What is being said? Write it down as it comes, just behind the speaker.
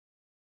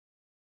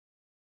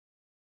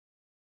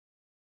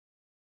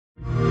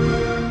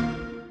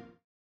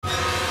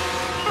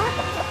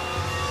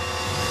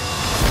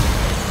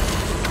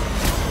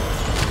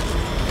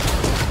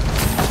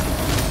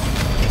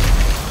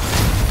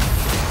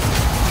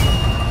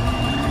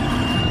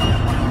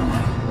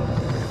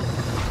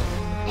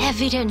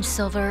evidence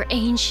of our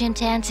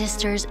ancient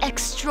ancestors'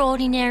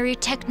 extraordinary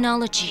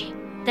technology,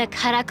 the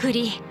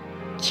Karakuri,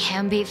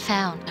 can be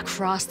found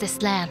across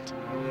this land.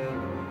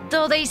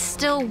 Though they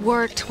still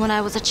worked when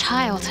I was a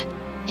child,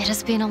 it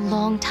has been a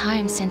long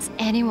time since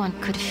anyone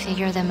could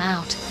figure them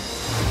out.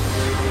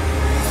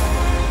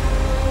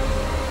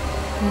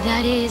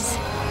 That is,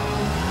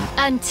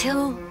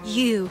 until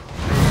you.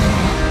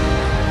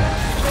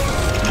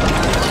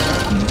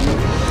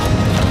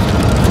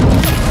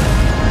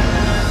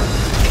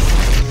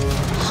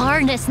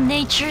 Harness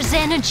nature's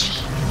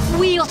energy,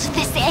 wield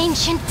this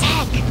ancient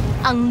tech,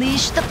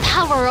 unleash the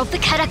power of the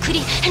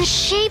Karakuri and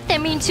shape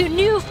them into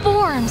new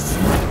forms.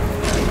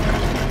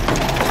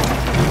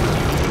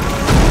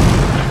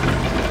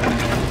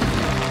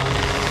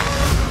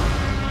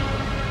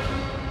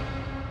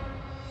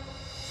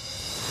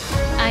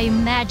 I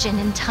imagine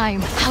in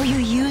time how you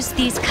use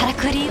these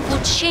Karakuri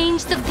will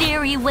change the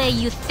very way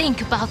you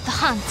think about the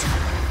hunt.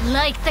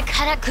 Like the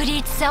Karakuri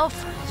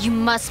itself, you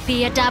must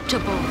be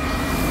adaptable.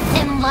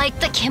 And like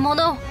the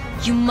Kemono,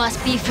 you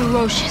must be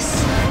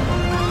ferocious.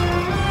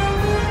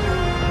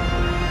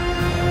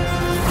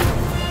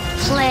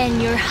 Plan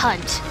your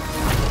hunt.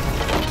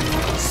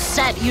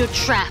 Set your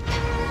trap.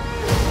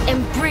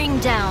 And bring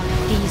down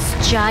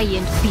these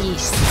giant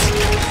beasts.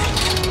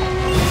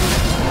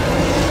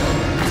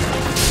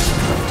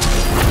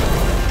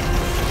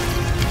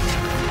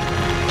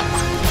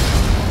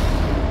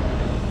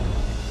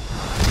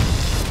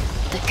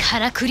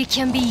 Karakuri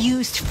can be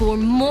used for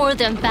more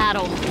than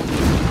battle.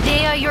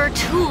 They are your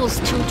tools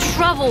to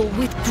travel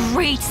with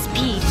great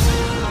speed.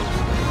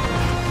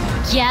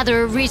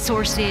 Gather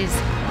resources.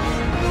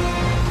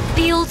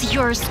 Build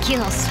your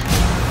skills.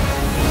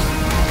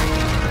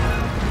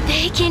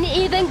 They can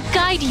even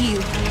guide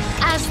you,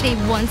 as they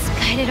once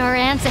guided our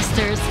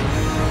ancestors.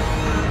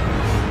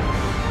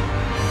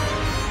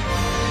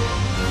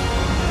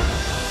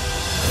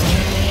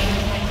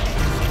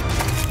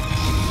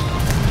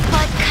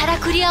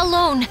 Karakuri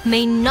alone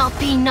may not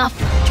be enough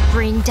to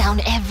bring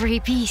down every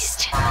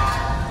beast.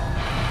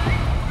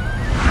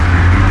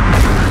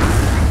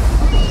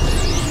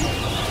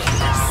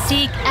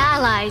 Seek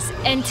allies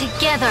and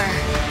together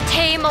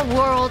tame a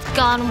world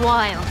gone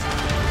wild.